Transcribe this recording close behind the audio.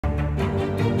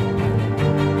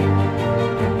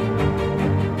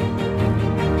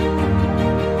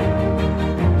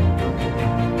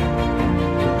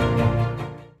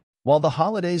While the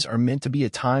holidays are meant to be a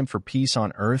time for peace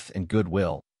on earth and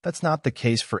goodwill, that's not the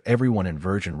case for everyone in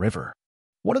Virgin River.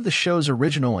 One of the show's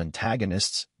original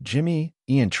antagonists, Jimmy,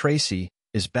 Tracey,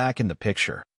 is back in the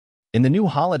picture. In the new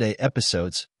holiday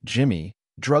episodes, Jimmy,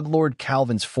 drug lord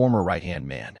Calvin's former right-hand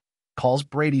man, calls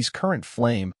Brady's current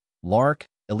flame, Lark,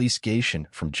 Elise Gatien,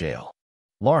 from jail.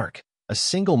 Lark, a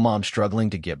single mom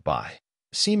struggling to get by,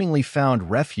 seemingly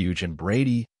found refuge in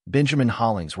Brady, Benjamin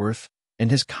Hollingsworth, and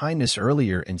his kindness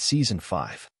earlier in Season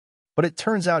 5. But it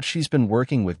turns out she's been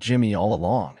working with Jimmy all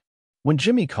along. When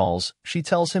Jimmy calls, she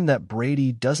tells him that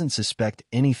Brady doesn't suspect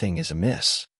anything is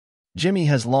amiss. Jimmy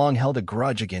has long held a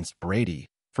grudge against Brady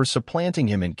for supplanting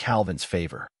him in Calvin's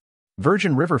favor.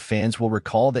 Virgin River fans will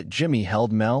recall that Jimmy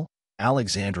held Mel,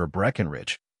 Alexandra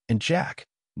Breckenridge, and Jack,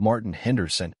 Martin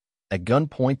Henderson, at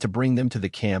gunpoint to bring them to the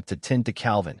camp to tend to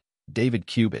Calvin, David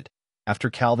Cubitt,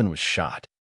 after Calvin was shot.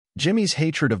 Jimmy's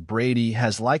hatred of Brady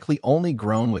has likely only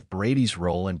grown with Brady's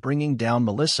role in bringing down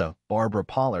Melissa, Barbara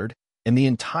Pollard, and the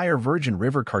entire Virgin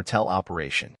River cartel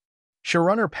operation.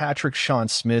 Showrunner Patrick Sean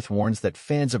Smith warns that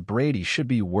fans of Brady should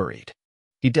be worried.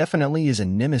 He definitely is a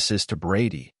nemesis to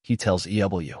Brady, he tells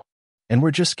EW. And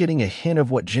we're just getting a hint of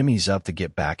what Jimmy's up to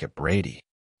get back at Brady.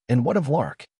 And what of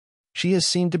Lark? She has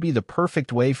seemed to be the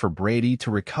perfect way for Brady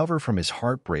to recover from his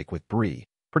heartbreak with Bree,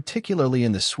 particularly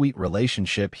in the sweet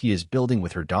relationship he is building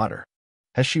with her daughter.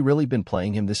 Has she really been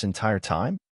playing him this entire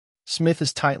time? Smith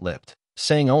is tight-lipped,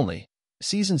 saying only,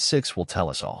 Season 6 will tell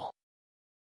us all.